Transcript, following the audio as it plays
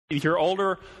your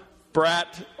older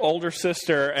brat, older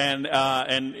sister,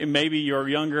 and maybe your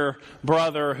younger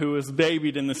brother who was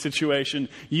babied in the situation,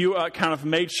 you kind of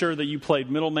made sure that you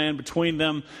played middleman between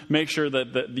them, make sure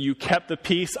that you kept the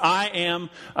peace. I am,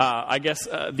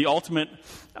 the ultimate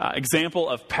example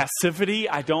of passivity.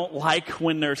 I don't like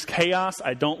when there's chaos.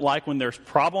 I don't like when there's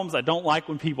problems. I don't like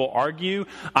when people argue.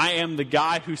 I am the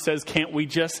guy who says, can't we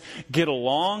just get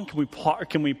along?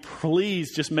 Can we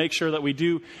please just make sure that we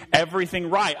do everything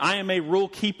right? I am a rule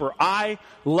keeper.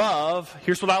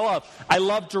 Here's what I love. I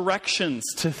love directions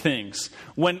to things.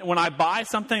 When I buy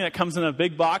something that comes in a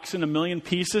big box in a million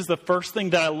pieces, the first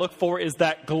thing that I look for is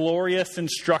that glorious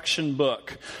instruction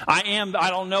book. I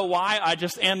don't know why, I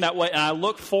just am that way, and I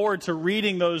look forward to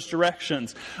reading those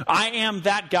directions. I am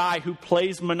that guy who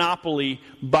plays Monopoly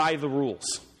by the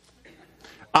rules.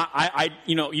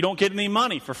 You don't get any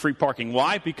money for free parking.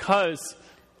 Why? Because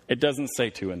it doesn't say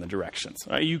to in the directions.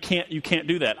 Right? You can't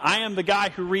do that. I am the guy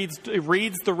who reads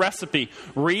the recipe,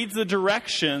 reads the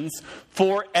directions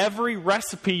for every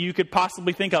recipe you could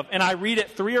possibly think of. And I read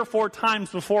it 3 or 4 times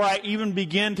before I even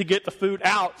begin to get the food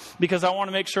out, because I want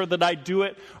to make sure that I do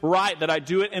it right, that I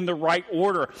do it in the right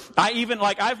order.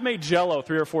 I've made Jell-O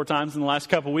 3 or 4 times in the last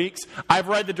couple weeks. I've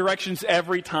read the directions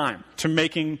every time to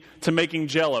making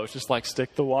Jell-O. It's just like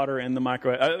stick the water in the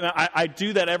microwave. I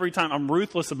do that every time. I'm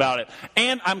ruthless about it.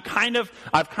 And I've kind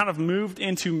of moved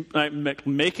into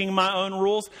making my own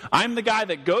rules. I'm the guy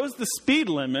that goes the speed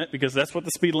limit, because that's what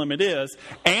the speed limit is,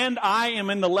 and I am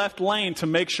in the left lane to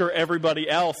make sure everybody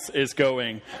else is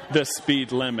going the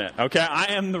speed limit. Okay,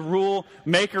 I am the rule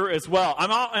maker as well.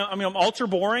 I'm ultra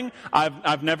boring.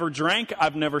 I've never drank.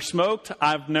 I've never smoked.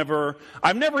 I've never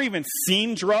even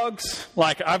seen drugs.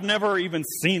 I've never even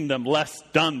seen them, less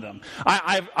done them.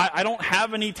 I don't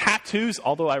have any tattoos,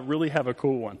 although I really have a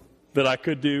cool one that I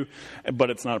could do, but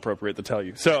it's not appropriate to tell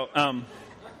you. So I'm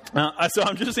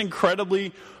just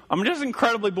incredibly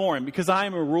boring, because I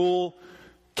am a rule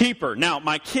keeper. Now,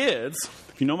 my kids,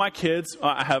 if you know my kids,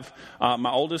 I have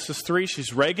my oldest is 3.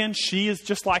 She's Reagan. She is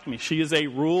just like me. She is a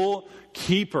rule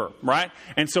keeper, right?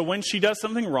 And so when she does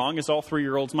something wrong, as all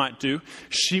 3-year-olds might do,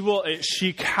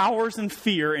 she cowers in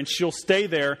fear, and she'll stay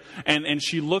there, and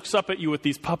she looks up at you with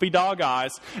these puppy dog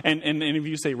eyes, and if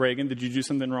you say, Reagan, did you do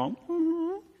something wrong?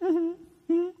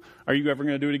 Are you ever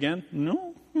going to do it again?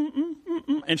 No.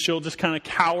 And she'll just kind of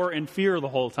cower in fear the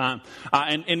whole time.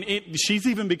 She's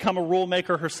even become a rule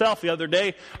maker herself. The other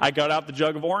day, I got out the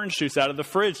jug of orange juice out of the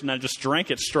fridge, and I just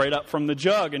drank it straight up from the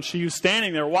jug. And she was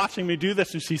standing there watching me do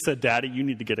this, and she said, Daddy, you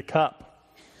need to get a cup.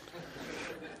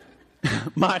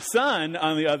 My son,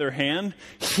 on the other hand,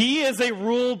 he is a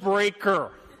rule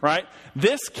breaker, right?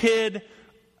 This kid,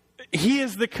 he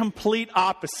is the complete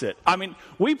opposite. I mean,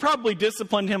 we probably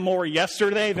disciplined him more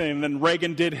yesterday than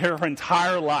Reagan did her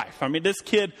entire life. I mean, this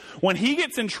kid, when he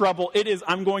gets in trouble, it is,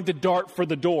 I'm going to dart for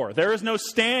the door. There is no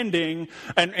standing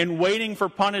and waiting for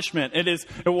punishment. It is,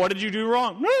 what did you do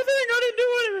wrong? Nothing, I didn't do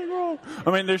anything wrong.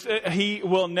 I mean, he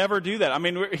will never do that. I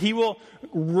mean, he will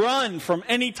run from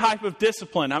any type of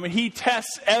discipline. I mean, he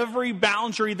tests every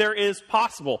boundary there is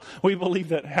possible. We believe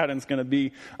that Haddon's going to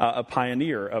be a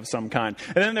pioneer of some kind.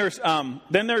 And then there's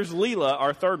Leela,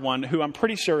 our third one, who I'm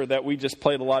pretty sure that we just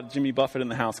played a lot of Jimmy Buffett in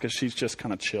the house, because she's just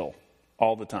kind of chill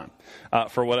all the time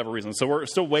for whatever reason. So we're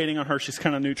still waiting on her. She's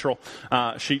kind of neutral.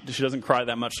 She doesn't cry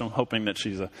that much, so I'm hoping that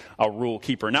she's a rule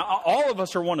keeper. Now, all of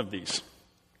us are one of these.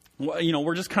 You know,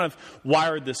 we're just kind of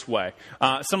wired this way.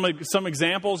 Some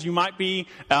examples, you might be,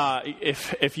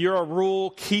 if you're a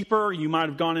rule keeper, you might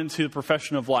have gone into the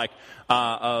profession of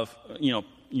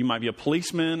you might be a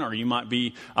policeman, or you might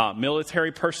be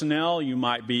military personnel. You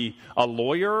might be a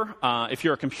lawyer. If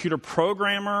you're a computer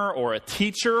programmer or a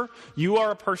teacher, you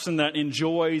are a person that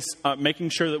enjoys making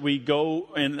sure that we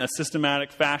go in a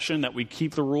systematic fashion, that we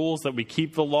keep the rules, that we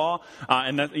keep the law.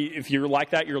 And that if you're like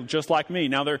that, you're just like me.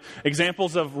 Now, there are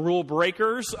examples of rule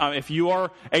breakers. If you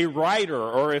are a writer,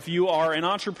 or if you are an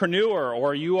entrepreneur,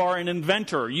 or you are an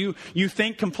inventor, you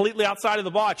think completely outside of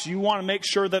the box. You want to make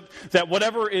sure that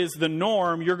whatever is the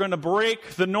norm, you're going to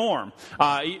break the norm.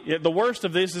 The worst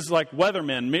of this is like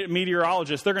weathermen,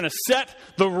 meteorologists. They're going to set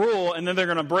the rule, and then they're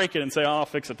going to break it and say, I'll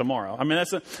fix it tomorrow. I mean,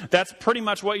 that's pretty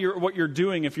much what you're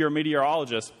doing if you're a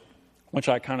meteorologist, which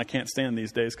I kind of can't stand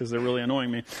these days because they're really annoying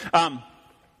me.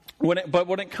 But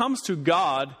when it comes to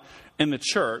God and the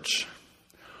church,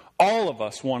 all of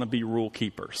us want to be rule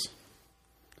keepers.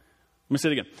 Let me say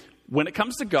it again. When it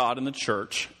comes to God and the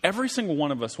church, every single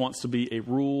one of us wants to be a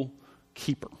rule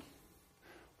keeper.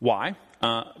 Why?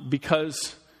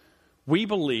 Because we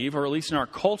believe, or at least in our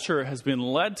culture has been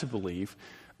led to believe,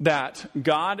 that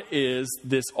God is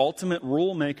this ultimate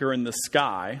rule maker in the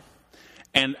sky,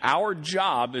 And our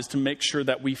job is to make sure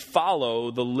that we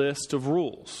follow the list of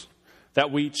rules, that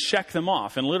we check them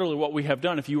off. And literally what we have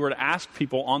done, if you were to ask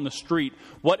people on the street,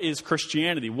 what is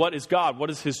Christianity? What is God? What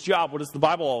is his job? What is the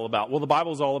Bible all about? Well, the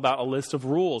Bible is all about a list of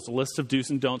rules, a list of do's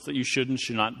and don'ts that you should and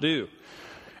should not do.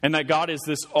 And that God is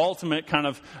this ultimate kind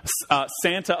of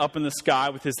Santa up in the sky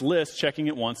with his list, checking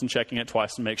it once and checking it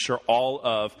twice to make sure all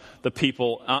of the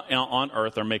people on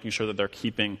earth are making sure that they're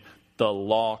keeping the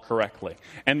law correctly.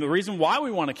 And the reason why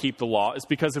we want to keep the law is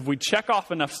because if we check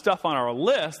off enough stuff on our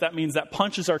list, that means that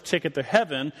punches our ticket to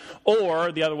heaven,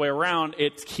 or the other way around,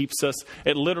 it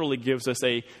literally gives us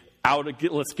a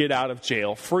let's get out of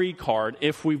jail free card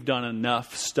if we've done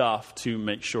enough stuff to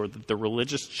make sure that the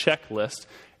religious checklist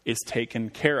is taken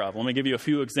care of. Let me give you a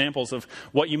few examples of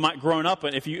what you might grown up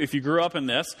in. If you grew up in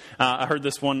this, I heard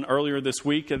this one earlier this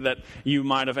week that you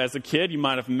might have, as a kid, you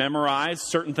might have memorized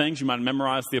certain things. You might have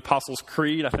memorized the Apostles'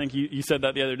 Creed. I think you said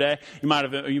that the other day. You might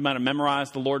have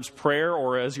memorized the Lord's Prayer,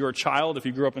 or as you're a child, if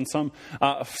you grew up in some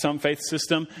faith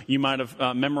system, you might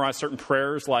have memorized certain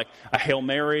prayers like a Hail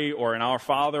Mary or an Our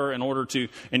Father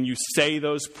and you say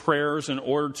those prayers in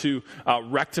order to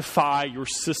rectify your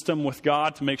system with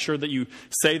God, to make sure that you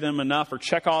say them enough or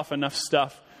check off enough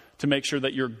stuff to make sure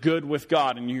that you're good with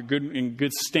God and you're good in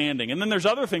good standing. And then there's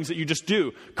other things that you just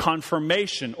do.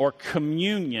 Confirmation or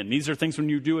communion. These are things when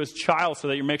you do as a child so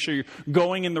that you make sure you're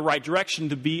going in the right direction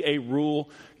to be a rule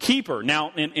keeper.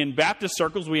 Now, in Baptist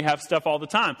circles, we have stuff all the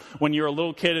time. When you're a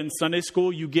little kid in Sunday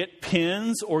school, you get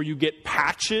pins or you get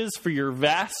patches for your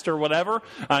vest or whatever.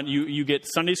 You get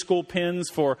Sunday school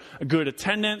pins for good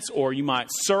attendance, or you might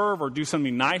serve or do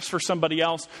something nice for somebody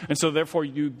else. And so therefore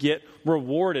you get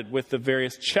rewarded with the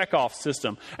various checkoff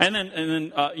system. And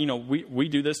then we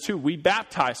do this too. We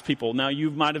baptize people. Now,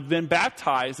 you might have been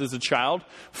baptized as a child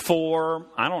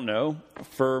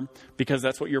because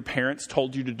that's what your parents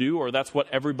told you to do, or that's what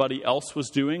everybody else was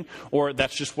doing, or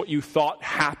that's just what you thought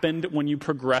happened when you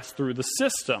progressed through the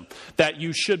system, that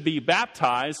you should be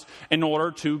baptized in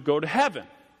order to go to heaven,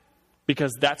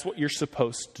 because that's what you're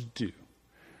supposed to do.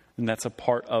 And that's a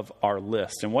part of our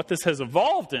list. And what this has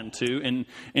evolved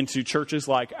into churches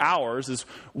like ours is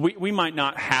we might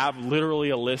not have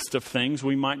literally a list of things.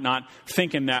 We might not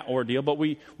think in that ordeal, but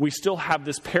we still have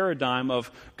this paradigm of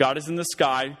God is in the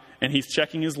sky and he's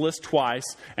checking his list twice,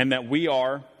 and that we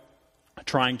are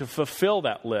trying to fulfill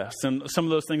that list. And some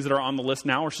of those things that are on the list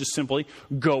now are just simply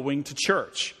going to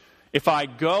church. If I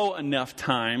go enough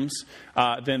times,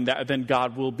 then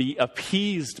God will be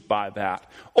appeased by that.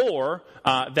 Or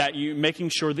that you making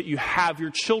sure that you have your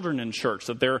children in church,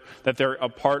 that they're a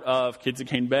part of Kids at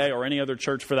Cane Bay or any other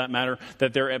church for that matter,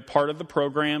 that they're a part of the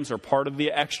programs or part of the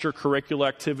extracurricular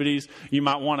activities. You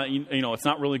might want to, it's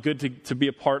not really good to be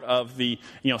a part of the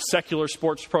secular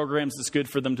sports programs. It's good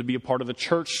for them to be a part of the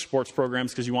church sports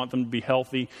programs because you want them to be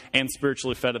healthy and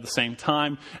spiritually fed at the same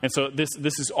time. And so this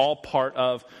is all part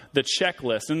of the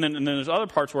checklist. And then there's other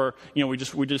parts where we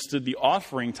just did the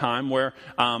offering time where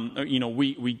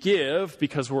we give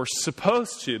because we're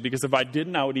supposed to, because if I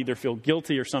didn't, I would either feel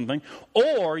guilty or something,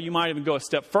 or you might even go a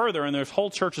step further, and there's whole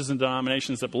churches and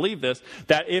denominations that believe this,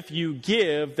 that if you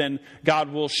give, then God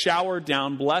will shower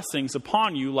down blessings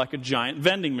upon you like a giant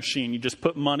vending machine. You just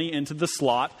put money into the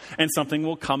slot and something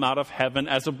will come out of heaven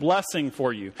as a blessing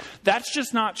for you. That's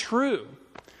just not true.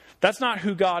 That's not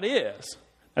who God is.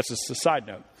 That's just a side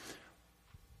note.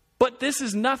 But this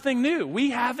is nothing new.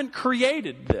 We haven't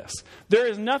created this. There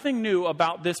is nothing new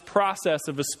about this process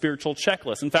of a spiritual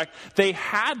checklist. In fact, they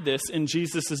had this in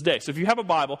Jesus' day. So if you have a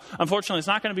Bible, unfortunately, it's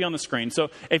not going to be on the screen.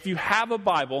 So if you have a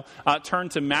Bible, turn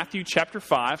to Matthew chapter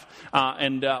 5.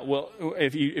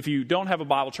 If you don't have a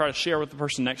Bible, try to share with the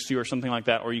person next to you or something like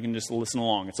that, or you can just listen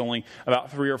along. It's only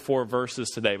about 3 or 4 verses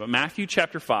today. But Matthew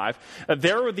chapter 5,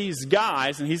 there were these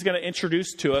guys, and he's going to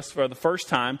introduce to us for the first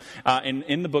time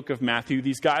in the book of Matthew,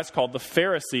 these guys called the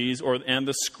Pharisees and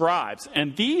the scribes.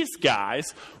 And these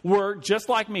guys were just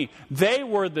like me. They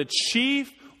were the chief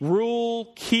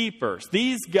rule keepers.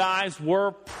 These guys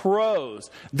were pros.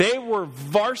 They were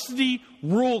varsity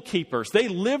rule keepers. They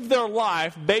lived their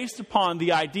life based upon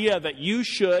the idea that you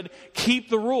should keep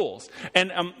the rules.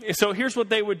 And so here's what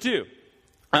they would do.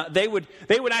 They would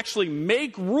actually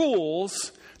make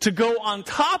rules to go on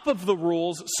top of the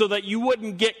rules so that you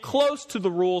wouldn't get close to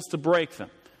the rules to break them.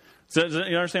 So,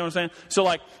 you understand what I'm saying? So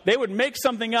like they would make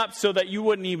something up so that you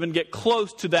wouldn't even get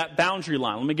close to that boundary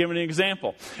line. Let me give you an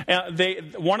example.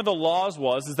 One of the laws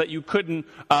is that you couldn't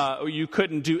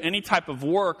do any type of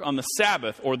work on the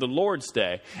Sabbath or the Lord's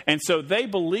Day. And so they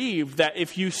believed that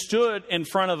if you stood in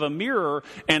front of a mirror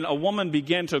and a woman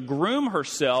began to groom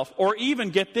herself, or even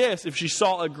get this, if she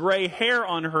saw a gray hair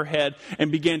on her head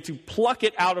and began to pluck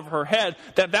it out of her head,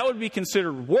 that would be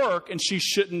considered work, and she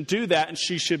shouldn't do that, and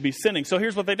she should be sinning. So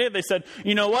here's what they did. They said,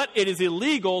 you know what? It is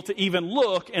illegal to even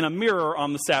look in a mirror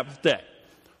on the Sabbath day.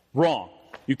 Wrong.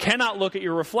 You cannot look at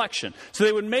your reflection. So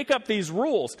they would make up these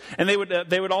rules, and they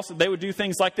would do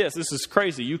things like this. This is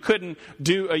crazy. You couldn't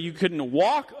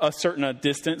walk a certain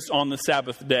distance on the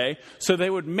Sabbath day, so they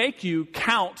would make you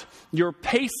count your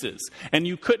paces, and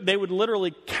they would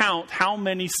literally count how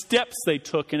many steps they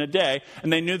took in a day,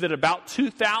 and they knew that about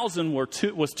 2,000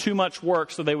 was too much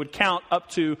work, so they would count up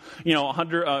to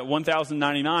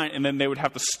 1,099, and then they would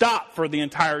have to stop for the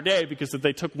entire day, because if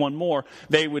they took one more,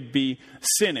 they would be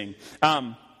sinning.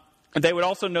 They would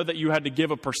also know that you had to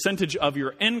give a percentage of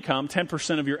your income,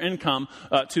 10% of your income,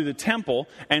 to the temple.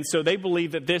 And so they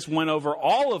believed that this went over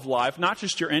all of life, not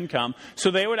just your income.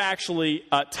 So they would actually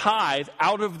tithe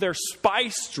out of their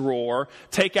spice drawer,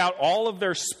 take out all of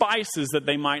their spices that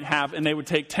they might have, and they would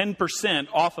take 10%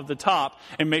 off of the top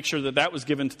and make sure that was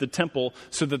given to the temple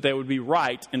so that they would be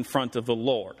right in front of the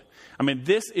Lord. I mean,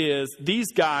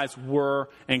 these guys were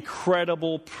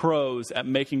incredible pros at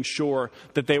making sure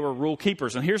that they were rule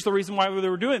keepers. And here's the reason why they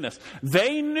were doing this.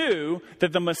 They knew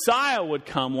that the Messiah would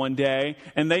come one day,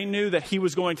 and they knew that he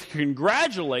was going to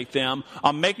congratulate them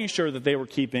on making sure that they were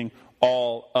keeping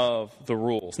all of the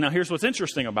rules. Now, here's what's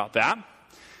interesting about that,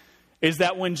 is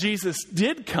that when Jesus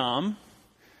did come,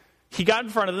 he got in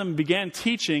front of them and began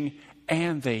teaching,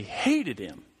 and they hated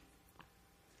him.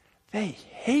 They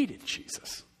hated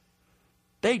Jesus.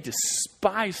 They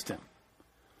despised him,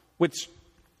 which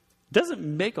doesn't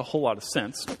make a whole lot of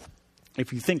sense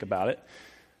if you think about it.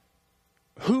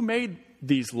 Who made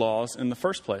these laws in the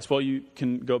first place? Well, you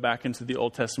can go back into the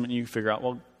Old Testament and you can figure out,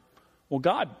 well,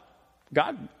 God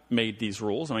made these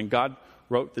rules. I mean, God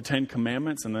wrote the 10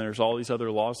 Commandments, and then there's all these other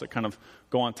laws that kind of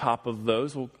go on top of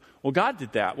those. Well, God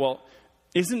did that. Well,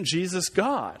 isn't Jesus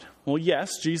God? Well,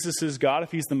 yes, Jesus is God.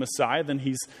 If he's the Messiah, then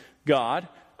he's God.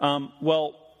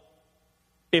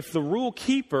 If the rule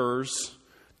keepers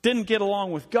didn't get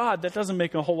along with God, that doesn't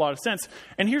make a whole lot of sense.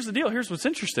 And here's the deal. Here's what's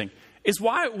interesting. Is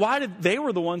why did they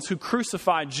were the ones who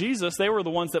crucified Jesus. They were the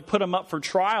ones that put him up for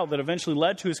trial that eventually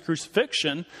led to his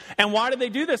crucifixion. And why did they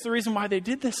do this? The reason why they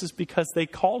did this is because they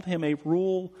called him a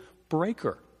rule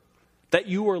breaker. That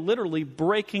you are literally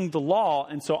breaking the law,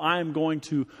 and so I am going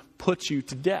to put you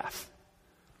to death.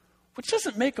 Which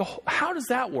doesn't how does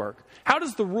that work? How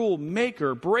does the rule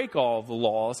maker break all of the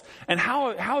laws? And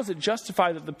how is it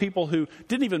justified that the people who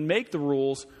didn't even make the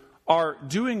rules are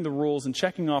doing the rules and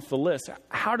checking off the list?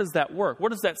 How does that work?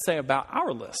 What does that say about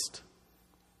our list?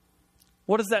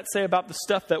 What does that say about the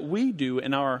stuff that we do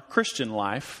in our Christian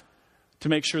life to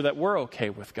make sure that we're okay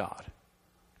with God?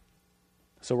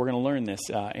 So we're going to learn this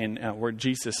where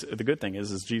Jesus, the good thing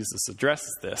is Jesus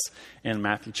addresses this in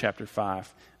Matthew chapter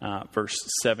 5, verse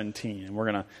 17. And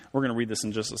we're going to read this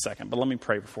in just a second. But let me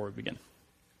pray before we begin.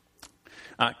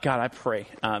 God, I pray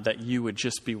that you would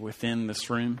just be within this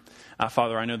room.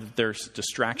 Father, I know that there's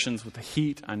distractions with the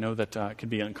heat. I know that it can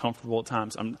be uncomfortable at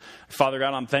times. Father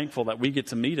God, I'm thankful that we get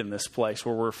to meet in this place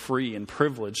where we're free and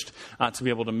privileged to be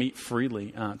able to meet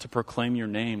freely, to proclaim your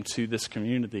name to this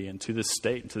community and to this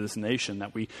state and to this nation,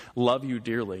 that we love you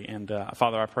dearly. And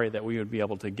Father, I pray that we would be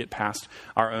able to get past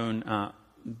our own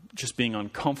just being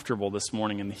uncomfortable this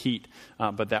morning in the heat,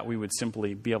 but that we would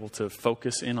simply be able to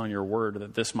focus in on your word,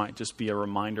 that this might just be a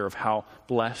reminder of how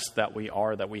blessed that we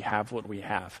are, that we have what we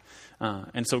have.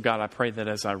 And so, God, I pray that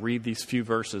as I read these few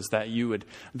verses, that you would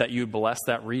bless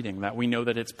that reading, that we know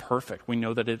that it's perfect. We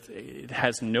know that it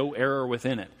has no error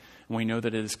within it. And we know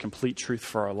that it is complete truth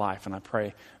for our life. And I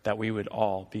pray that we would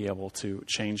all be able to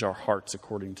change our hearts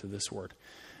according to this word.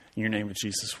 In your name of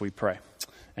Jesus, we pray.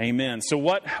 Amen. So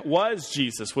what was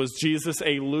Jesus? Was Jesus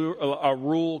a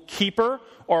rule keeper,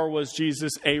 or was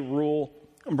Jesus a rule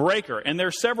breaker? And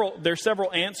there's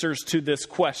several answers to this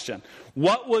question.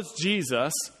 What was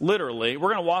Jesus, literally, we're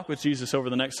going to walk with Jesus over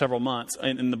the next several months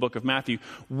in the book of Matthew.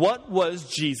 What was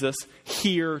Jesus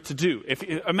here to do?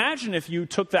 Imagine if you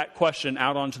took that question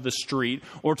out onto the street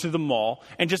or to the mall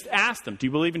and just asked them, do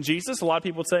you believe in Jesus? A lot of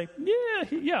people would say,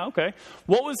 yeah, okay.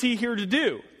 What was he here to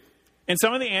do? And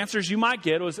some of the answers you might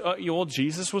get was, well,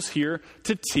 Jesus was here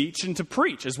to teach and to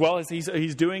preach, as well as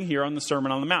he's doing here on the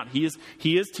Sermon on the Mount. He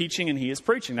is teaching and he is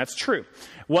preaching. That's true.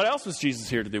 What else was Jesus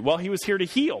here to do? Well, he was here to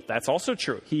heal. That's also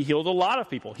true. He healed a lot of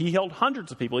people. He healed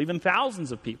hundreds of people, even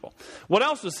thousands of people. What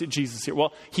else was Jesus here?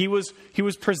 Well, he was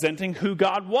presenting who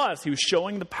God was. He was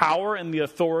showing the power and the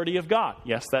authority of God.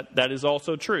 Yes, that is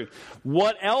also true.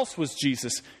 What else was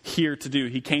Jesus here to do?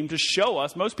 He came to show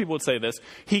us, most people would say this,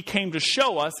 he came to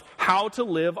show us how to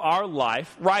live our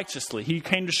life righteously. He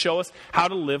came to show us how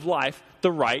to live life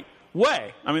the right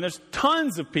way. I mean, there's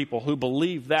tons of people who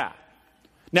believe that.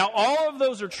 Now, all of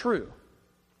those are true.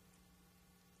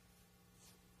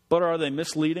 But are they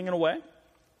misleading in a way?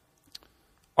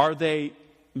 Are they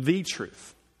the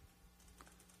truth?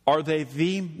 Are they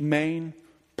the main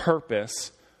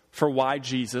purpose for why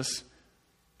Jesus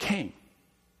came?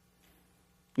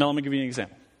 Now, let me give you an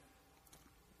example.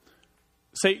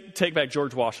 Take back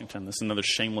George Washington. This is another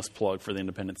shameless plug for the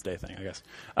Independence Day thing, I guess.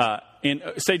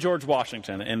 Say George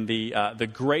Washington and the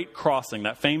Great Crossing,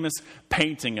 that famous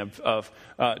painting of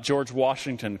George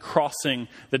Washington crossing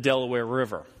the Delaware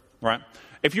River, right?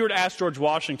 If you were to ask George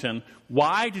Washington,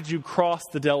 why did you cross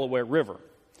the Delaware River?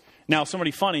 Now,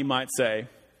 somebody funny might say,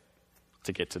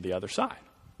 to get to the other side,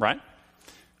 right?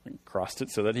 He crossed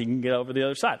it so that he can get over the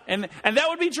other side. And that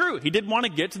would be true. He did want to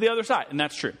get to the other side, and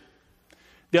that's true.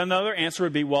 Another answer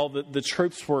would be, well, the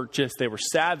troops they were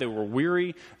sad, they were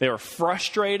weary, they were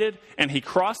frustrated, and he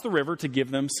crossed the river to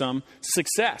give them some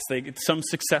success, some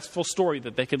successful story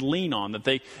that they could lean on, that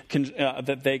they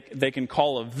can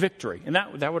call a victory. And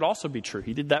that would also be true.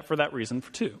 He did that for that reason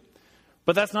too.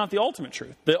 But that's not the ultimate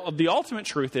truth. The ultimate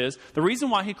truth is the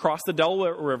reason why he crossed the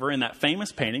Delaware River in that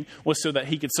famous painting was so that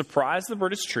he could surprise the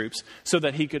British troops, so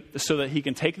that he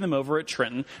can take them over at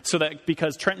Trenton,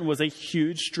 because Trenton was a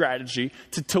huge strategy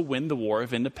to win the War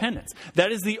of Independence.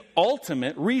 That is the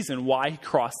ultimate reason why he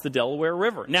crossed the Delaware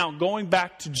River. Now, going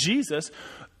back to Jesus,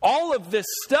 all of this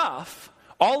stuff,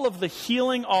 all of the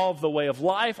healing, all of the way of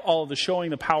life, all of the showing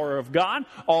the power of God,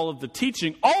 all of the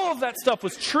teaching, all of that stuff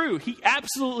was true. He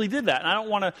absolutely did that. And I don't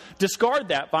want to discard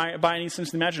that by any sense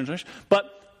of the imagination. But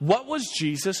what was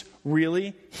Jesus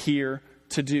really here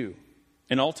to do?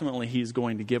 And ultimately, he's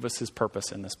going to give us his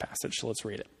purpose in this passage. So let's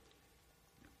read it.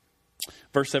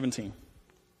 Verse 17.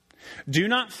 Do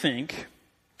not think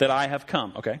that I have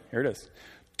come. Okay, here it is.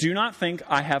 Do not think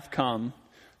I have come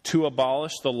to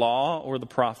abolish the law or the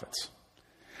prophets.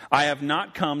 I have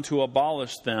not come to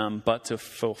abolish them, but to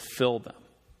fulfill them.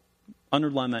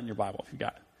 Underline that in your Bible if you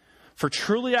got it. For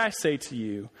truly I say to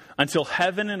you, until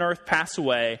heaven and earth pass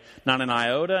away, not an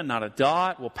iota, not a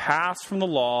dot will pass from the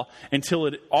law until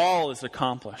it all is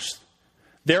accomplished.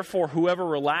 Therefore, whoever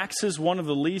relaxes one of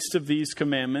the least of these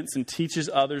commandments and teaches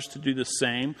others to do the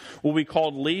same will be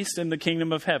called least in the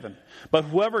kingdom of heaven. But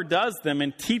whoever does them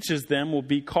and teaches them will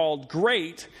be called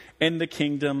great in the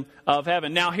kingdom of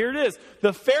heaven. Now, here it is.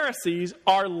 The Pharisees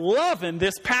are loving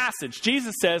this passage.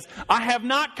 Jesus says, I have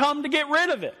not come to get rid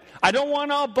of it. I don't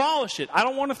want to abolish it. I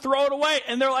don't want to throw it away.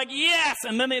 And they're like, yes.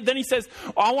 And then he says,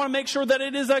 I want to make sure that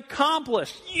it is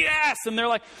accomplished. Yes. And they're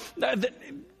like,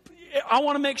 I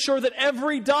want to make sure that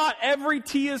every dot, every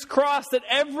T is crossed, that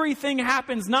everything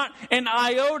happens, not an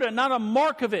iota, not a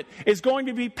mark of it is going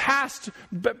to be passed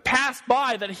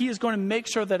by, that he is going to make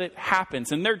sure that it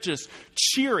happens. And they're just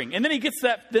cheering. And then he gets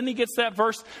that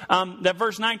verse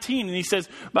 19, and he says,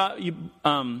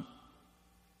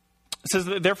 it says,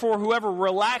 therefore, whoever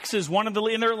relaxes one of the,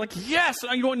 and they're like, yes,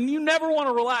 you never want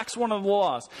to relax one of the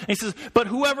laws. And he says, but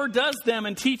whoever does them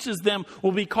and teaches them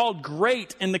will be called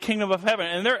great in the kingdom of heaven.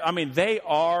 And they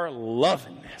are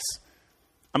loving this.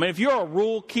 I mean, if you're a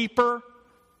rule keeper,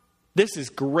 this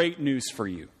is great news for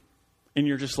you. And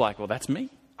you're just like, well, that's me.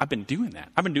 I've been doing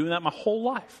that. I've been doing that my whole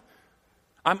life.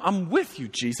 I'm with you,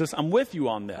 Jesus. I'm with you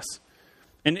on this.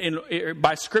 And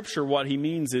by Scripture, what he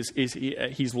means is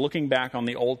he's looking back on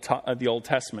the Old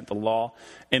Testament, the law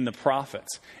and the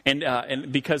prophets,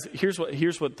 and because here's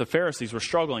what the Pharisees were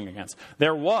struggling against.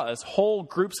 There was whole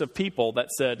groups of people that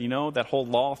said, that whole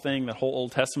law thing, that whole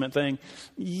Old Testament thing.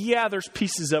 Yeah, there's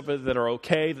pieces of it that are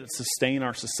okay, that sustain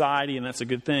our society, and that's a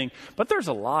good thing. But there's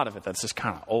a lot of it that's just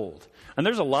kind of old. And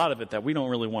there's a lot of it that we don't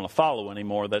really want to follow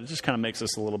anymore, that it just kind of makes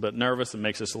us a little bit nervous and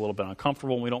makes us a little bit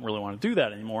uncomfortable, and we don't really want to do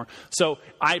that anymore. So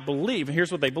I believe, and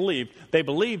here's what they believed. They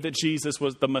believed that Jesus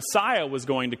was, the Messiah was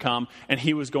going to come, and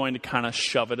he was going to kind of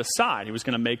shove it aside. He was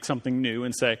going to make something new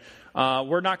and say,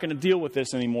 we're not going to deal with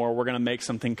this anymore. We're going to make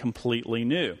something completely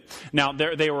new. Now,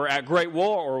 they were at great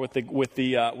war with the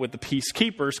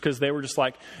peacekeepers, because they were just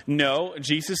like, no,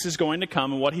 Jesus is going to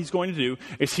come, and what he's going to do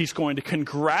is he's going to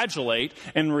congratulate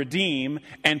and redeem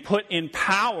and put in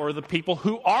power the people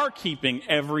who are keeping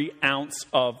every ounce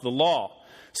of the law.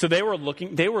 So they were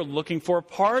looking for a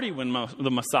party when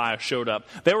the Messiah showed up.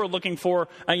 They were looking for,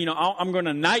 I'm going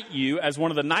to knight you as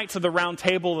one of the knights of the round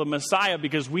table of the Messiah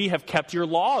because we have kept your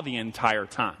law the entire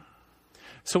time.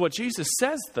 So what Jesus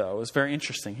says, though, is very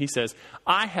interesting. He says,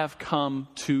 I have come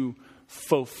to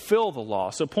fulfill the law.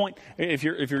 So if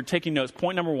you're taking notes,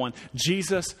 point number 1,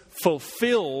 Jesus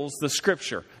fulfills the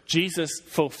Scripture. Jesus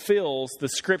fulfills the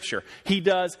Scripture. He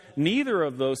does neither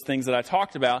of those things that I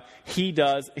talked about.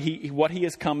 What he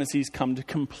has come is he's come to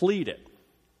complete it.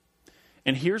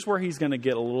 And here's where he's going to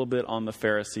get a little bit on the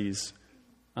Pharisees'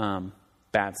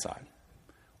 bad side.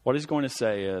 What he's going to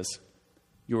say is,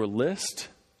 your list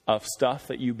of stuff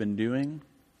that you've been doing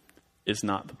is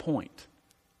not the point.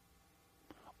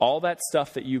 All that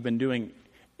stuff that you've been doing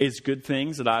is good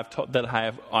things that I've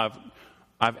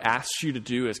asked you to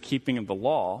do as keeping of the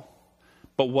law.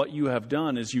 But what you have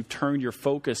done is you've turned your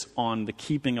focus on the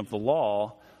keeping of the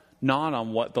law, not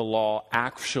on what the law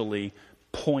actually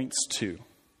points to.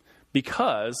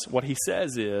 Because what he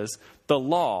says is the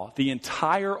law, the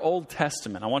entire Old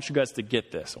Testament. I want you guys to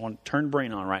get this. I want to turn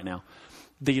brain on right now.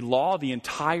 The law, the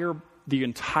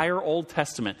entire Old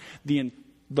Testament,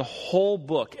 the whole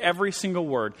book, every single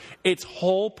word, its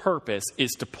whole purpose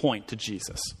is to point to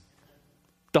Jesus.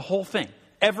 The whole thing,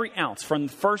 every ounce, from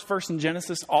the first verse in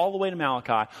Genesis all the way to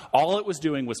Malachi, all it was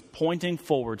doing was pointing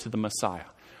forward to the Messiah.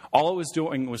 All it was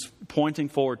doing was pointing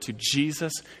forward to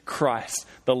Jesus Christ,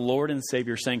 the Lord and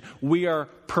Savior, saying, we are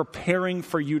preparing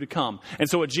for you to come. And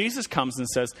so what Jesus comes and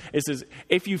says is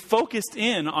if you focused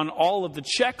in on all of the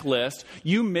checklist,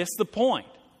 you miss the point.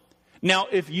 Now,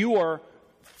 if you are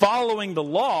following the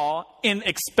law in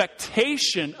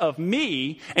expectation of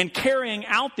me and carrying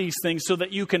out these things so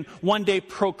that you can one day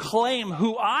proclaim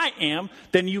who I am,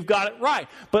 then you've got it right.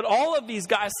 But all of these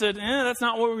guys said, that's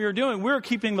not what we were doing. We were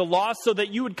keeping the law so that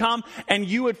you would come and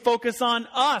you would focus on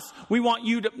us. We want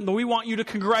you to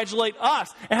congratulate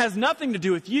us. It has nothing to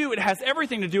do with you. It has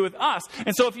everything to do with us.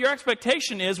 And so if your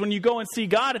expectation is when you go and see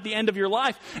God at the end of your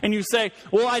life and you say,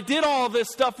 well, I did all of this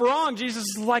stuff wrong, Jesus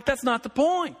is like, that's not the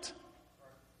point.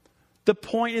 The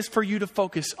point is for you to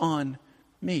focus on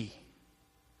me.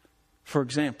 For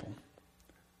example,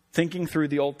 thinking through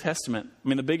the Old Testament. I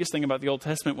mean, the biggest thing about the Old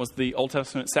Testament was the Old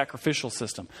Testament sacrificial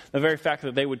system. The very fact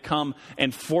that they would come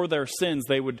and for their sins,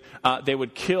 they would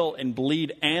kill and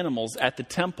bleed animals at the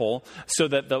temple so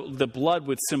that the blood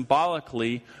would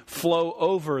symbolically flow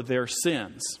over their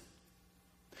sins.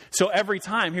 So every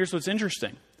time, here's what's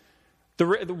interesting.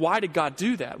 Why did God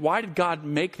do that? Why did God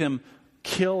make them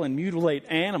kill and mutilate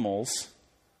animals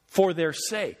for their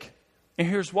sake? And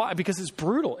here's why. Because it's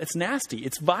brutal, it's nasty,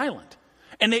 it's violent.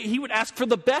 And he would ask for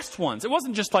the best ones. It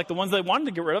wasn't just like the ones they wanted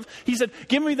to get rid of. He said,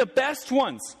 give me the best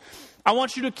ones. I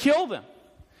want you to kill them.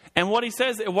 And what he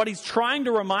says, what he's trying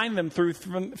to remind them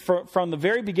from the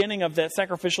very beginning of that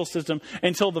sacrificial system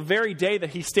until the very day that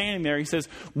he's standing there, he says,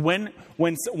 when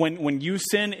you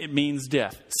sin, it means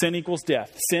death. Sin equals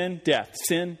death. Sin, death.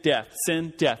 Sin, death.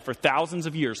 Sin, death. For thousands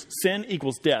of years, sin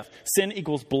equals death. Sin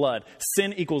equals blood.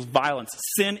 Sin equals violence.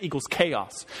 Sin equals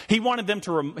chaos. He wanted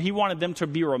them to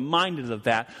be reminded of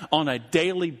that on a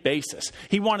daily basis.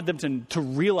 He wanted them to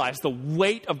realize the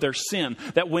weight of their sin.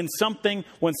 That when something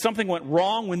went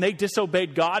wrong, when they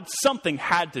disobeyed God, something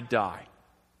had to die.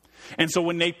 And so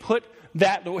when they put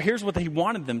that, here's what he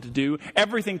wanted them to do.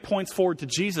 Everything points forward to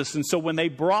Jesus. And so when they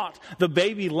brought the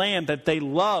baby lamb that they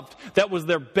loved, that was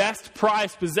their best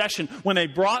prized possession, when they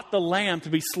brought the lamb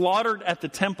to be slaughtered at the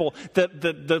temple,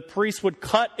 the priest would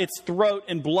cut its throat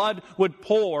and blood would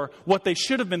pour. What they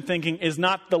should have been thinking is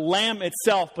not the lamb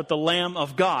itself, but the Lamb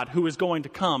of God, who is going to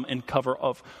come and cover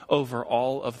over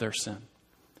all of their sin.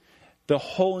 The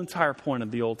whole entire point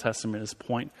of the Old Testament is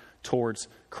point towards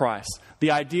Christ.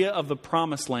 The idea of the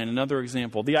promised land, another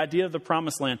example. The idea of the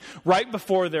promised land, right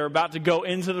before they're about to go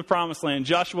into the promised land,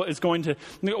 Joshua is going to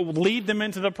lead them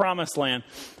into the promised land.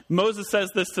 Moses says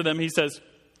this to them. He says,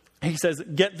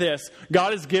 get this,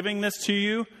 God is giving this to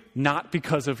you not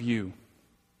because of you,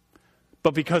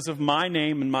 but because of my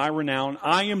name and my renown,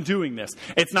 I am doing this.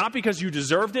 It's not because you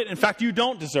deserved it. In fact, you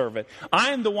don't deserve it. I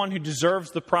am the one who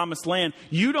deserves the promised land.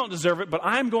 You don't deserve it, but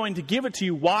I'm going to give it to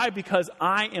you. Why? Because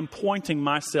I am pointing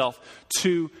myself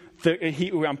to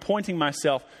I'm pointing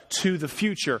myself to the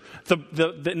future.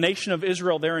 The nation of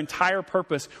Israel, their entire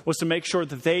purpose was to make sure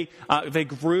that they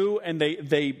grew and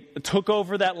they took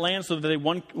over that land so that they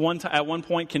at one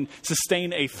point can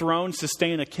sustain a throne,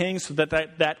 sustain a king, so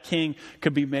that king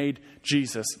could be made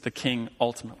Jesus, the king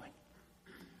ultimately.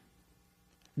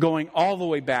 Going all the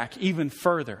way back even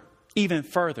further,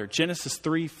 Genesis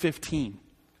 3:15.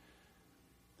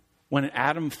 When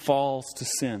Adam falls to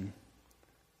sin,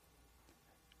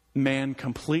 man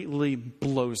completely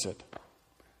blows it.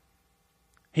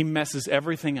 He messes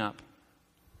everything up.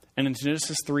 And in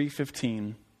Genesis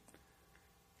 3:15,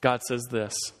 God says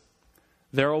this: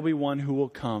 there will be one who will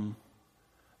come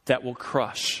that will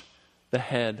crush the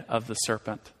head of the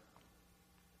serpent,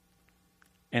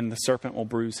 and the serpent will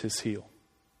bruise his heel.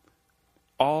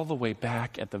 All the way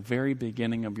back at the very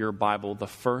beginning of your Bible, the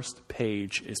first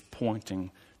page is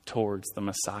pointing towards the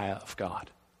Messiah of God.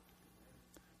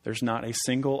 There's not a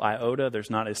single iota,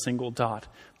 there's not a single dot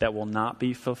that will not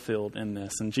be fulfilled in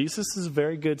this. And Jesus is a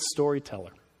very good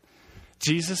storyteller.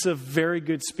 Jesus is a very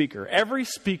good speaker. Every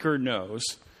speaker knows,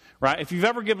 right? If you've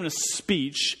ever given a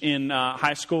speech in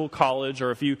high school, college,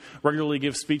 or if you regularly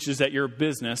give speeches at your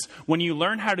business, when you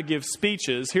learn how to give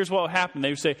speeches, here's what will happen.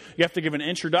 They say you have to give an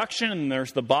introduction, and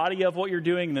there's the body of what you're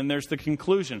doing, and then there's the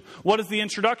conclusion. What is the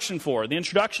introduction for? The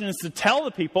introduction is to tell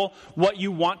the people what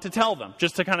you want to tell them,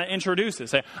 just to kind of introduce it.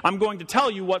 Say, I'm going to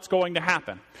tell you what's going to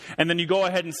happen. And then you go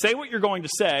ahead and say what you're going to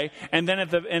say, and then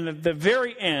at the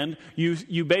very end,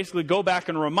 you basically go back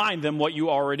and remind them what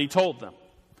you already told them.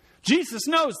 Jesus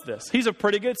knows this. He's a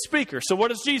pretty good speaker. So what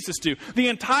does Jesus do? The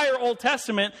entire Old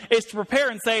Testament is to prepare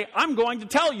and say, I'm going to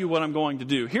tell you what I'm going to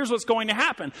do. Here's what's going to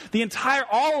happen.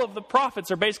 All of the prophets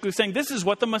are basically saying, this is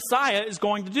what the Messiah is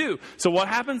going to do. So what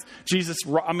happens?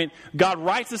 God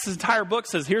writes this entire book,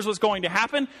 says, here's what's going to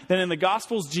happen. Then in the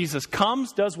Gospels, Jesus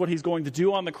comes, does what he's going to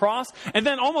do on the cross. And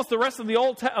then almost the rest of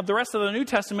the New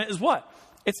Testament is what?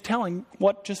 It's telling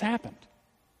what just happened.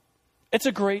 It's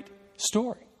a great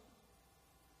story.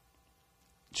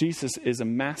 Jesus is a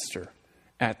master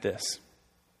at this.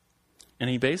 And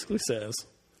he basically says,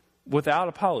 without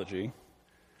apology,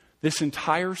 this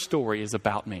entire story is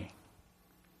about me.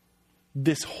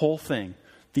 This whole thing,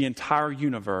 the entire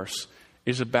universe,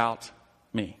 is about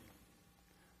me.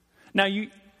 Now you're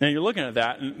looking at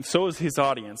that, and so is his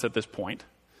audience at this point,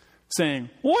 saying,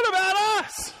 what about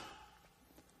us?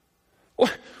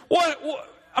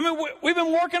 We've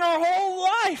been working our whole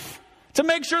life to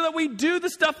make sure that we do the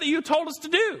stuff that you told us to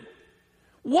do.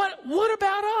 What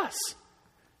about us?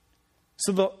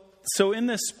 So in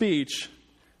this speech,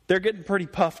 they're getting pretty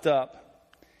puffed up.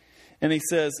 And he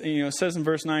says, it says in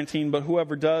verse 19, but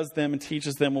whoever does them and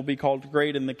teaches them will be called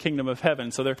great in the kingdom of heaven.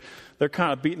 So they're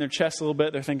kind of beating their chest a little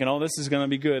bit. They're thinking, oh, this is going to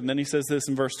be good. And then he says this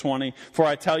in verse 20, for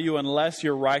I tell you, unless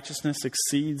your righteousness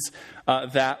exceeds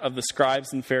that of the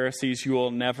scribes and Pharisees, you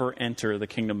will never enter the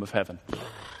kingdom of heaven.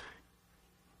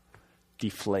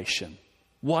 Deflation.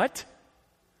 What?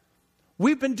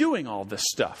 We've been doing all this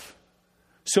stuff.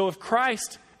 So if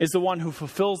Christ is the one who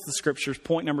fulfills the scriptures,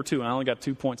 point number 2, and I only got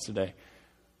 2 points today,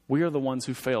 we are the ones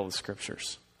who fail the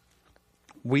scriptures.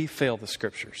 We fail the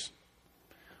scriptures.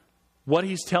 What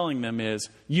he's telling them is,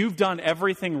 you've done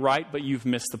everything right, but you've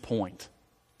missed the point.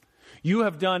 You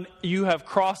have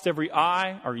crossed every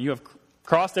I, or you have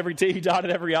crossed every T,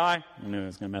 dotted every I. I knew I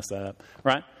was going to mess that up,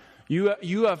 right? You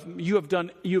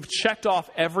have checked off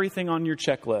everything on your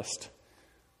checklist,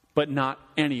 but not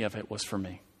any of it was for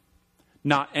me.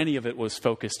 Not any of it was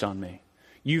focused on me.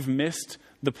 You've missed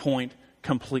the point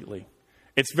completely.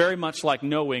 It's very much like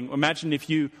imagine if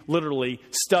you literally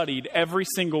studied every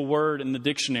single word in the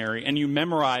dictionary and you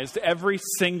memorized every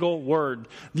single word.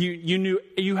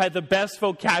 You had the best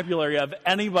vocabulary of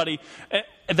anybody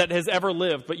that has ever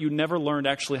lived, but you never learned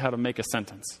actually how to make a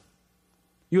sentence.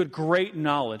 You had great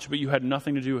knowledge, but you had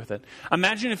nothing to do with it.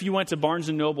 Imagine if you went to Barnes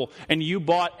 & Noble and you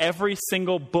bought every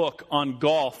single book on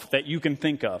golf that you can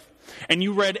think of. And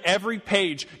you read every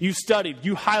page, you studied,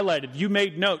 you highlighted, you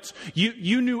made notes.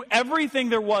 You knew everything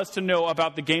there was to know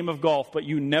about the game of golf, but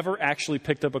you never actually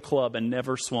picked up a club and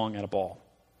never swung at a ball.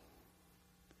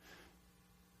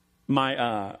 When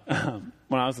I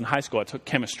was in high school, I took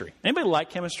chemistry. Anybody like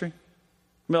chemistry?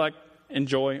 Anybody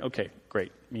enjoy? Okay,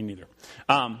 great. Me neither.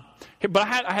 But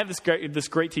I had this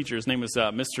great teacher. His name was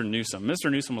Mr. Newsom.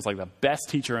 Mr. Newsom was like the best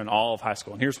teacher in all of high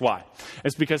school. And here's why.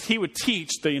 It's because he would teach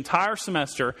the entire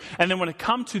semester. And then when it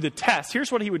come to the test,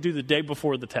 here's what he would do the day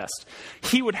before the test.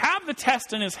 He would have the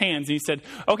test in his hands. And he said,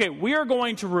 okay, we are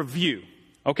going to review.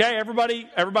 Okay,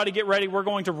 everybody get ready. We're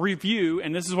going to review,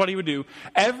 and this is what he would do.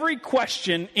 Every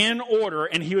question in order,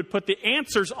 and he would put the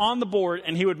answers on the board,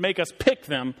 and he would make us pick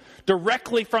them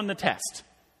directly from the test.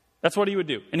 That's what he would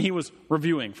do. And he was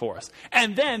reviewing for us.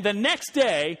 And then the next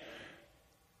day,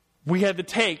 we had to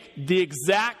take the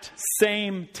exact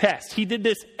same test. He did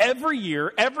this every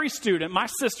year. Every student, my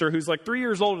sister, who's like 3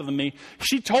 years older than me,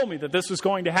 she told me that this was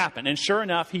going to happen. And sure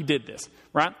enough, he did this,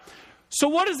 right? So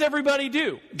what does everybody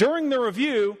do? During the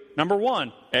review, number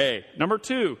 1, A. Number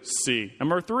 2, C.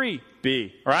 Number 3,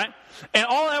 B. All right? And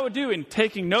all I would do in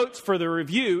taking notes for the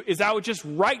review is I would just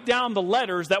write down the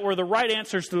letters that were the right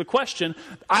answers to the question.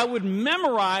 I would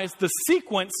memorize the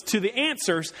sequence to the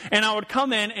answers, and I would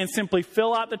come in and simply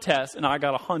fill out the test, and I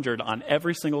got 100 on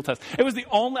every single test. It was the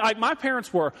only, my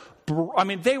parents were,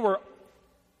 they were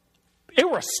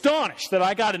astonished that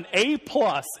I got an A+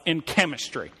 in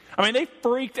chemistry. They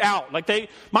freaked out.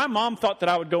 My mom thought that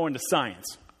I would go into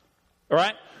science. All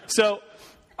right? So,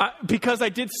 because I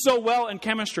did so well in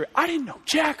chemistry, I didn't know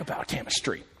jack about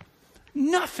chemistry.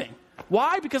 Nothing.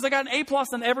 Why? Because I got an A+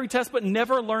 on every test, but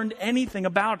never learned anything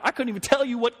about it. I couldn't even tell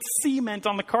you what C meant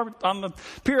on the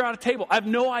periodic table. I have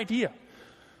no idea.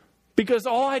 Because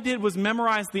all I did was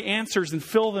memorize the answers and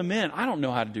fill them in. I don't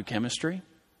know how to do chemistry.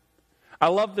 I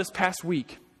love this past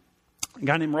week. A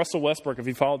guy named Russell Westbrook, if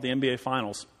you followed the NBA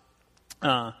Finals,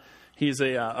 he's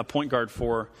a point guard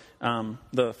for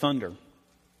the Thunder.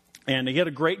 And he had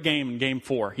a great game in Game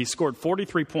 4. He scored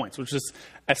 43 points, which is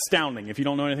astounding. If you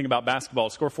don't know anything about basketball,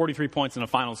 to score 43 points in a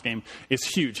finals game is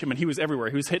huge. He was everywhere.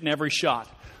 He was hitting every shot.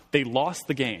 They lost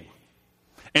the game.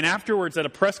 And afterwards at a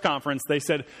press conference, they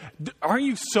said, aren't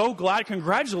you so glad?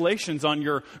 Congratulations on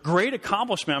your great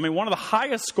accomplishment. One of the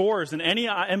highest scores in any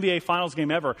NBA Finals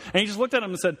game ever. And he just looked at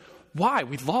him and said, why?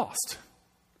 We lost.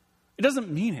 It doesn't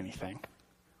mean anything.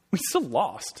 We still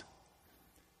lost.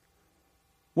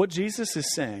 What Jesus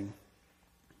is saying,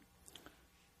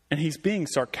 and he's being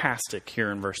sarcastic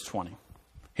here in verse 20.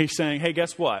 He's saying, hey,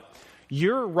 guess what?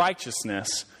 Your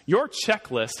righteousness, your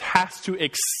checklist has to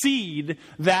exceed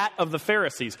that of the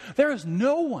Pharisees. There is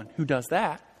no one who does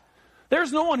that.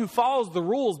 There's no one who follows the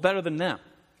rules better than them.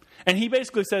 And he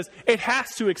basically says it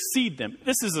has to exceed them.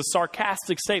 This is a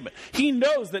sarcastic statement. He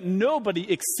knows that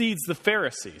nobody exceeds the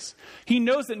Pharisees. He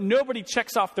knows that nobody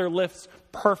checks off their lists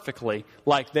perfectly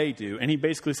like they do. And he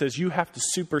basically says you have to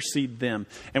supersede them.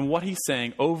 And what he's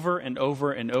saying over and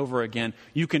over and over again,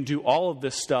 you can do all of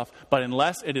this stuff, but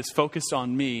unless it is focused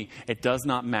on me, it does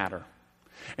not matter.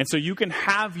 And so you can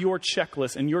have your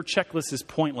checklist, and your checklist is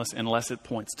pointless unless it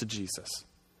points to Jesus.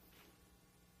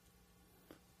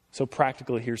 So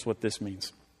practically, here's what this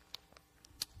means.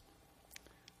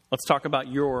 Let's talk about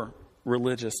your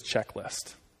religious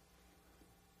checklist.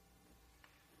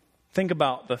 Think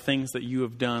about the things that you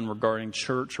have done regarding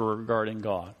church or regarding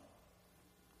God.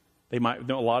 A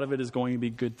lot of it is going to be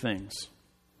good things.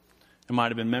 It might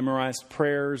have been memorized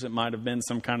prayers. It might have been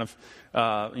some kind of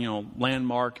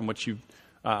landmark in which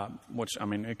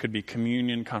it could be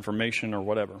communion, confirmation, or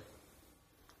whatever.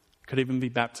 It could even be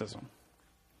baptism.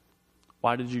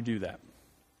 Why did you do that?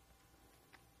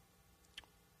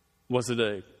 Was it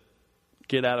a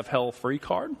get out of hell free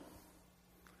card?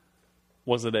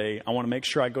 Was it a I want to make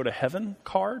sure I go to heaven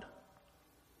card?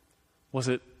 Was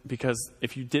it because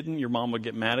if you didn't, your mom would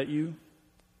get mad at you?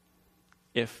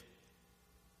 If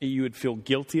you would feel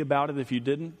guilty about it if you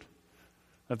didn't?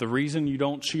 That the reason you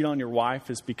don't cheat on your wife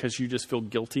is because you just feel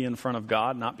guilty in front of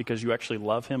God, not because you actually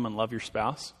love him and love your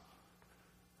spouse?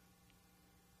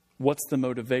 What's the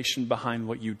motivation behind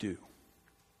what you do?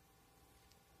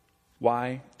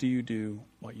 Why do you do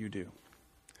what you do?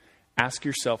 Ask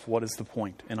yourself, what is the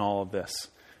point in all of this?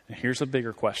 And here's a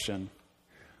bigger question.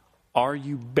 Are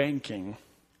you banking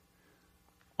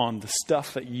on the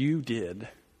stuff that you did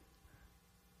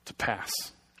to pass?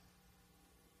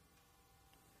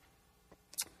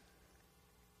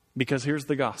 Because here's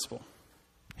the gospel.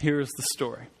 Here's the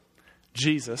story.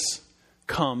 Jesus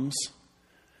comes.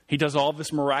 He does all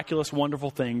this miraculous, wonderful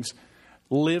things,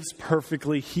 lives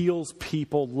perfectly, heals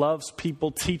people, loves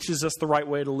people, teaches us the right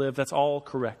way to live. That's all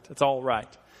correct. That's all right.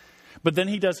 But then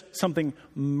he does something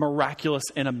miraculous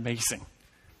and amazing.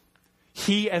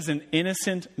 He, as an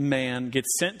innocent man, gets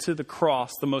sent to the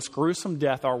cross, the most gruesome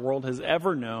death our world has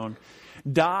ever known,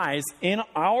 dies in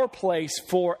our place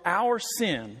for our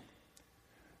sin.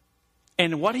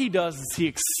 And what he does is he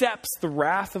accepts the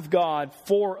wrath of God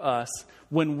for us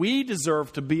when we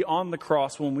deserve to be on the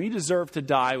cross, when we deserve to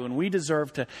die, when we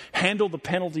deserve to handle the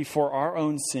penalty for our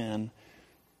own sin.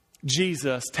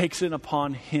 Jesus takes it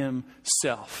upon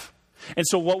himself. And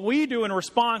so what we do in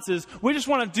response is we just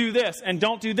want to do this and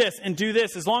don't do this and do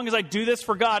this. As long as I do this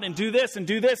for God and do this and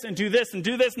do this and do this and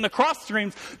do this, and the cross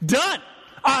screams, done.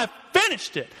 I've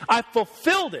finished it. I've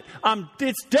fulfilled it.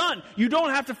 It's done. You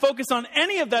don't have to focus on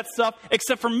any of that stuff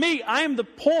except for me. I am the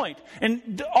point.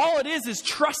 And all it is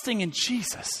trusting in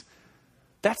Jesus.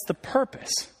 That's the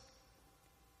purpose.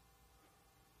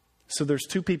 So there's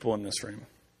two people in this room.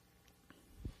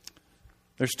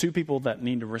 There's two people that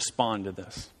need to respond to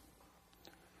this.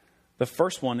 The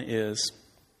first one is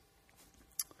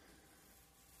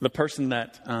the person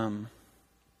that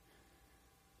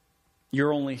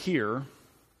you're only here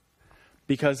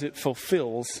because it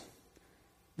fulfills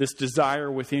this desire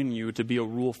within you to be a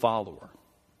rule follower,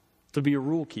 to be a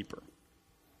rule keeper.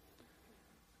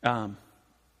 Let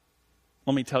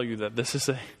me tell you that this is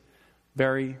a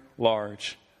very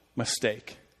large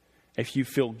mistake. If you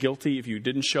feel guilty if you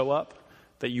didn't show up,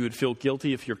 that you would feel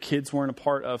guilty if your kids weren't a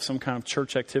part of some kind of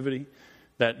church activity,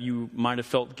 that you might have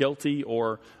felt guilty,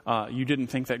 or you didn't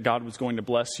think that God was going to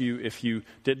bless you if you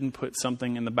didn't put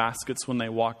something in the baskets when they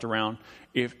walked around.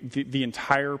 If the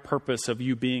entire purpose of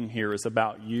you being here is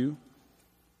about you,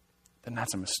 then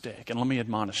that's a mistake. And let me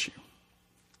admonish you.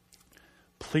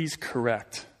 Please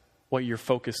correct what you're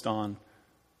focused on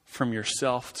from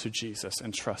yourself to Jesus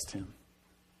and trust Him.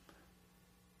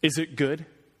 Is it good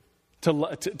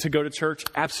to go to church?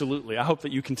 Absolutely. I hope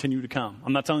that you continue to come.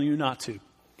 I'm not telling you not to.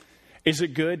 Is it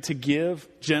good to give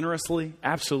generously?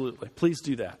 Absolutely. Please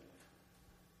do that.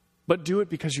 But do it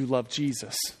because you love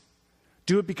Jesus.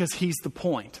 Do it because He's the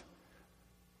point.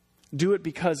 Do it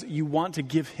because you want to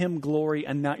give Him glory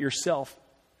and not yourself.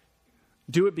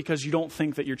 Do it because you don't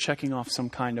think that you're checking off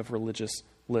some kind of religious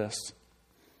list.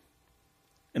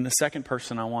 And the second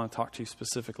person I want to talk to you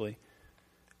specifically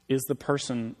is the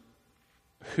person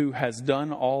who has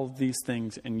done all of these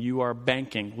things, and you are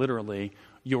banking, literally,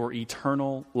 your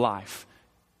eternal life.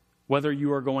 Whether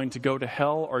you are going to go to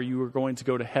hell or you are going to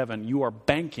go to heaven, you are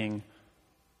banking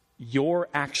your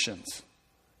actions,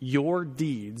 your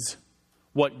deeds,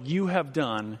 what you have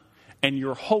done, and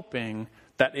you're hoping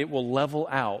that it will level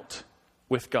out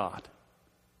with God.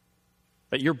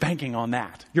 That you're banking on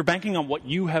that. You're banking on what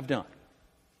you have done.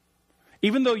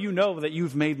 Even though you know that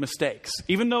you've made mistakes,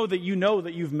 even though that you know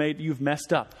that you've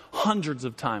messed up hundreds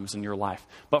of times in your life.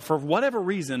 But for whatever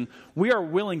reason, we are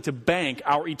willing to bank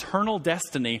our eternal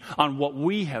destiny on what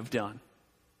we have done.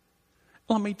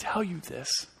 Let me tell you this.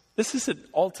 This is an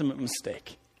ultimate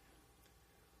mistake.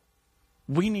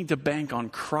 We need to bank on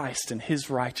Christ and His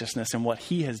righteousness and what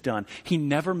He has done. He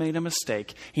never made a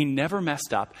mistake. He never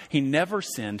messed up. He never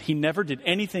sinned. He never did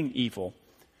anything evil.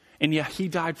 And yet He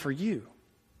died for you.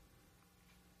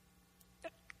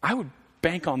 I would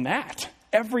bank on that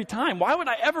every time. Why would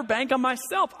I ever bank on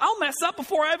myself? I'll mess up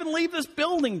before I even leave this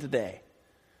building today.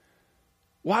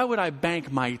 Why would I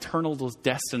bank my eternal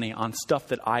destiny on stuff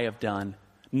that I have done,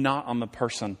 not on the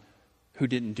person who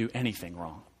didn't do anything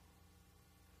wrong?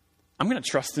 I'm going to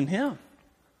trust in Him.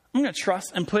 I'm going to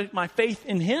trust and put my faith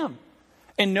in Him.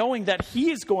 And knowing that He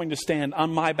is going to stand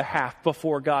on my behalf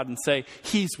before God and say,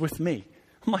 He's with me.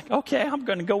 I'm like, okay, I'm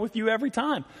going to go with you every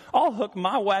time. I'll hook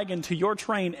my wagon to your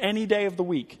train any day of the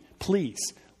week. Please,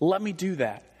 let me do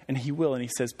that. And He will. And He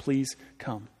says, please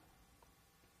come.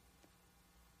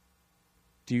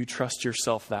 Do you trust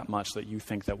yourself that much that you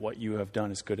think that what you have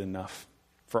done is good enough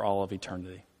for all of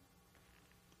eternity?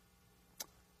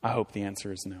 I hope the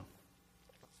answer is no.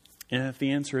 And if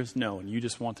the answer is no, and you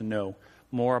just want to know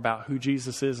more about who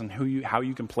Jesus is and how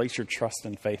you can place your trust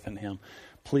and faith in Him,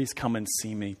 please come and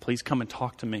see me. Please come and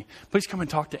talk to me. Please come and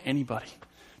talk to anybody.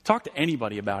 Talk to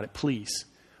anybody about it, please.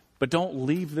 But don't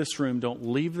leave this room, don't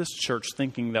leave this church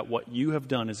thinking that what you have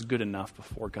done is good enough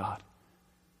before God.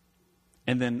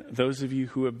 And then those of you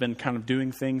who have been kind of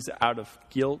doing things out of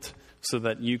guilt so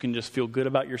that you can just feel good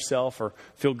about yourself or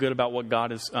feel good about what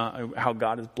God is, how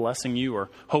God is blessing you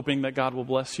or hoping that God will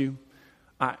bless you,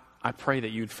 I pray that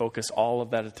you'd focus all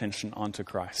of that attention onto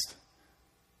Christ.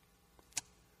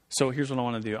 So here's what I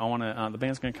want to do. The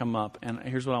band's going to come up, and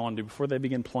here's what I want to do before they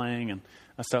begin playing and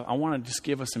stuff. I want to just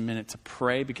give us a minute to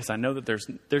pray because I know that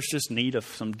there's just need of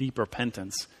some deep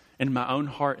repentance in my own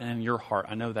heart and in your heart.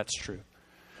 I know that's true.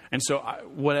 And so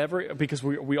because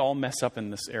we all mess up in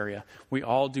this area. We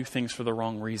all do things for the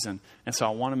wrong reason. And so I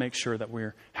want to make sure that we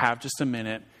have just a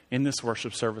minute in this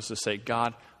worship service to say,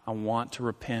 God, I want to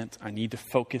repent. I need to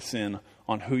focus in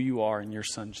on who you are and your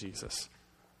Son, Jesus.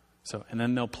 So, and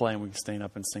then they'll play and we can stand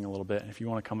up and sing a little bit. And if you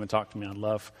want to come and talk to me, I'd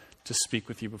love to speak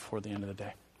with you before the end of the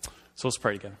day. So let's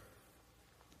pray together.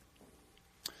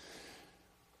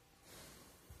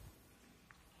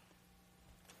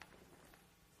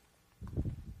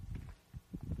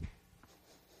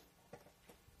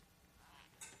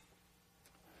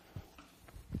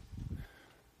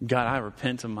 God, I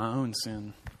repent of my own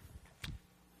sin.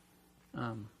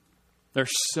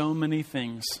 There's so many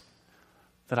things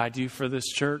that I do for this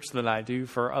church, that I do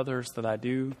for others, that I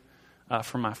do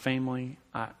for my family.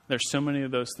 There's so many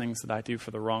of those things that I do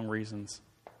for the wrong reasons.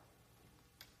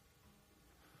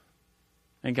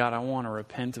 And God, I want to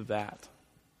repent of that.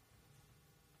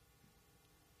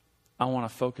 I want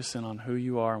to focus in on who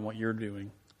you are and what you're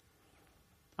doing.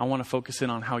 I want to focus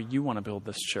in on how you want to build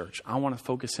this church. I want to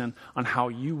focus in on how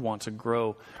you want to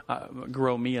grow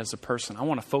me as a person. I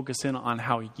want to focus in on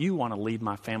how you want to lead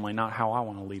my family, not how I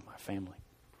want to lead my family.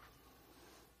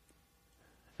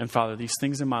 And Father, these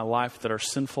things in my life that are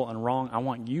sinful and wrong, I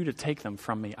want you to take them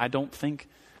from me. I don't think,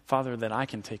 Father, that I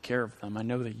can take care of them. I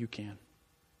know that you can.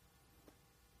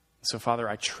 So, Father,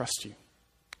 I trust you.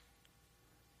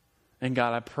 And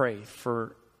God, I pray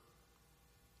for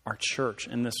our church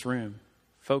in this room,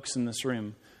 folks in this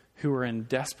room who are in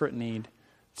desperate need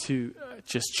to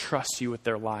just trust you with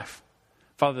their life.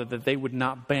 Father, that they would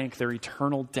not bank their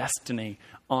eternal destiny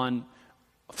on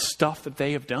stuff that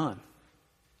they have done.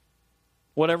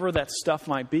 Whatever that stuff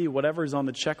might be, whatever is on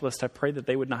the checklist, I pray that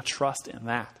they would not trust in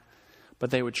that,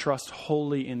 but they would trust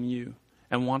wholly in you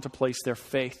and want to place their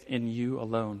faith in you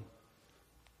alone.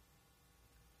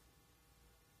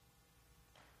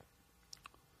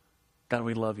 God,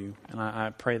 we love you, and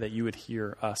I pray that you would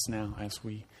hear us now as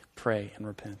we pray and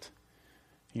repent.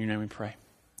 In your name we pray.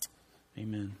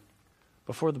 Amen.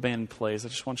 Before the band plays, I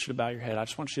just want you to bow your head. I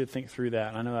just want you to think through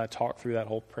that. I know I talked through that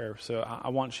whole prayer, so I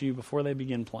want you, before they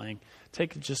begin playing,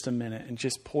 take just a minute and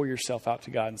just pour yourself out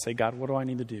to God and say, God, what do I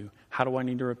need to do? How do I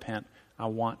need to repent? I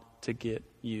want to get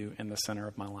you in the center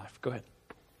of my life. Go ahead.